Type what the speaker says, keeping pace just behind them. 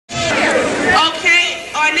Okay,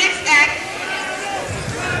 our next act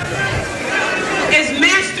is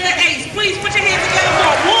Masta Ace. Please put your hands together for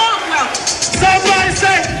a warm welcome. Somebody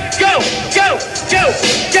say, go, go, go,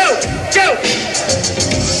 go, go.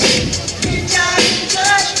 You got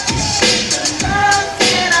touch the love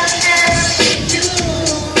that I have for you.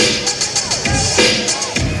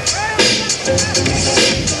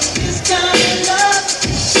 This kind of love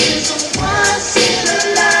is a once in a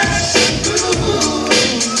lifetime.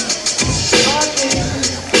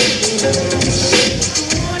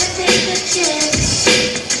 Wanna take a chance,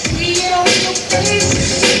 see it on your face.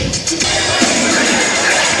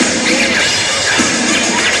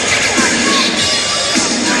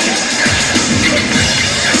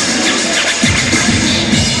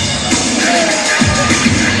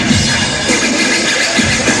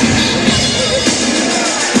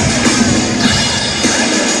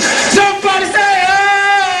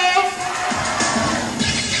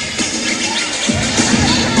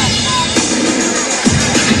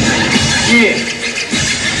 Yeah.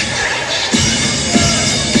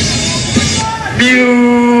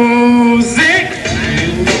 Music.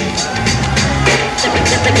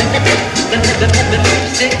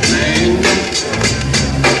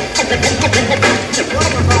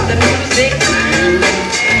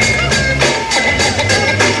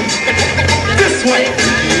 This way.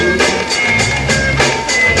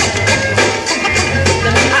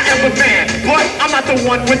 I am a man, but I'm not the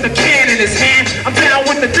one with the can in his hand. I'm down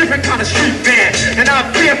with a different kind of street band, and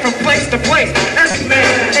I've been from place to place. That's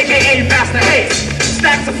man, aka Masta Ace.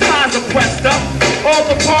 Stacks of flies are pressed up. All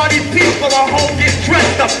the party people are home get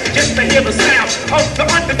dressed up just to hear the sound of the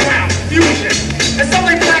underground fusion. And so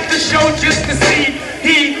they pack the show just to see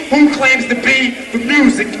he who claims to be the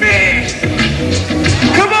music man.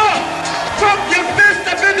 Come on, pump your fist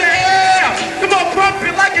up in the air. Come on, pump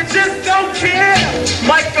it like you just don't care.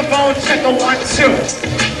 Microphone checker 1, 2.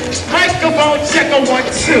 Microphone checker 1,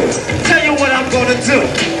 2. Tell you what I'm gonna do.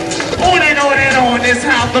 On and on is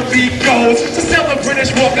how the beat goes. So sell the British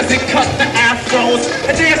walkers and cut the afros,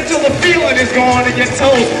 and dance till the feeling is gone in your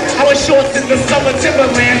toes. I was shorts in the summer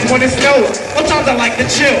timberlands when it snows. Sometimes I like to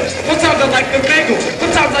chill, sometimes I like to mingle.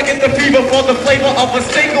 Sometimes I get the fever for the flavor of a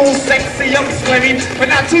single sexy young slimmy, but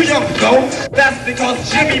not too young though. That's because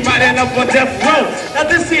Jimmy might end up on death row. Now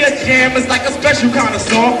this here jam is like a special kind of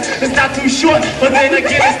song. It's not too short, but then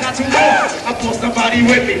again it's not too long. I pull somebody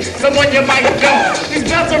with me, someone you might know. These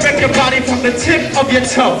bells are wreck your body from the tip of your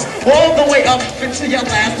toe all the way up into your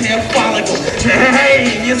last hair follicle.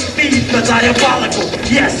 Hey, your speed are diabolical.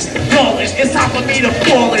 Yes, darling, it's time for me to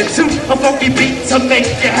fall into a funky beat to make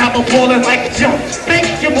you have a ballin' like jump. Make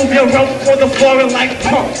you move your rope for the floor like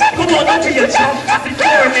pump. Come on, don't be a chump.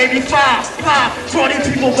 Before maybe five, 40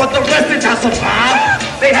 people, but the rest did not survive.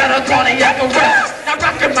 They had a cardiac arrest. Now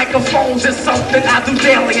rockin' microphones is something I do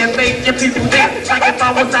daily, and make your people dance like if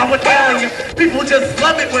I was out with alien. People just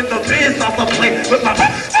love it when the biz off the plate with my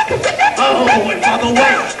oh, and by the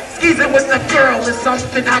way, skeezing with the girl is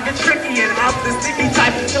something I get tricky, and I'm the sneaky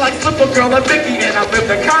type to like slip a girl a Mickey, and I live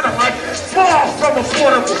the kind of life far from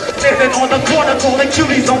affordable. Standing on the corner calling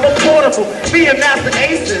cuties on the portable. Me and Masta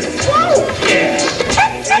Aces, whoa, yeah,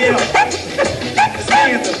 it's me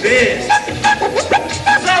in the biz.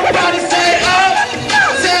 Somebody say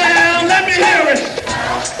uptown, let me hear it.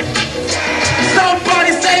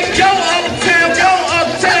 Somebody say go uptown, go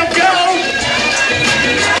uptown, go.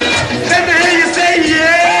 Let me hear you say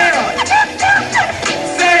yeah.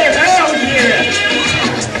 Say hell yeah.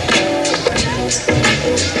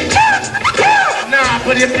 Nah,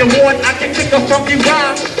 but if you want, I can kick a funky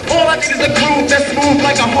rhyme. All I need is a groove that's smooth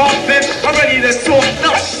like a heartbeat. I'm ready to talk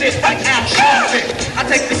no shit like Al Sharpton. I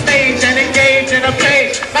take the stage and engage in a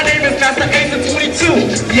page. My name is Masta Ace on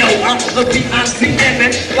 22. Yo, I'm the Beyonce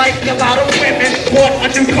Emmett. Like a lot of women, bought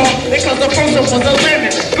a new car because the first one was a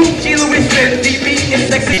lemon. Gucci, Louis Vuitton, me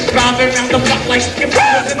is sexy. Driving around the block like your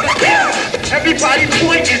brothers in the air. Everybody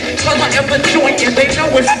pointing, cause I am the joint and they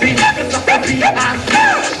know it's me. Cause I'm the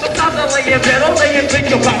Beyonce. Sometimes I lay in bed, I'll lay and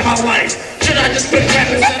think about my life. Should I just quit rap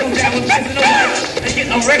and settle down with chasing a wife and get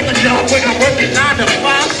a regular job when I'm working 9 to 5?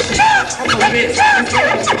 I'm a bitch, I'm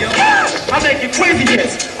making crazy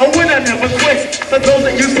hits. A winner never quits. For those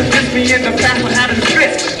that used to diss me in the past for having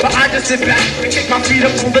fits, but I just sit back and kick my feet up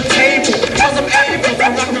on the table. Cause I'm able to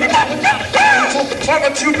rock the pop without a cable or a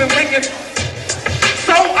Cuban Lincoln.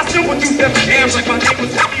 So I still would do them jams like my name was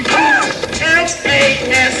Mickey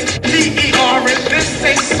M-A-S-T-E-R, and this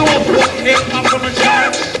ain't softball hip hop from a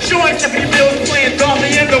giant. Sure, it's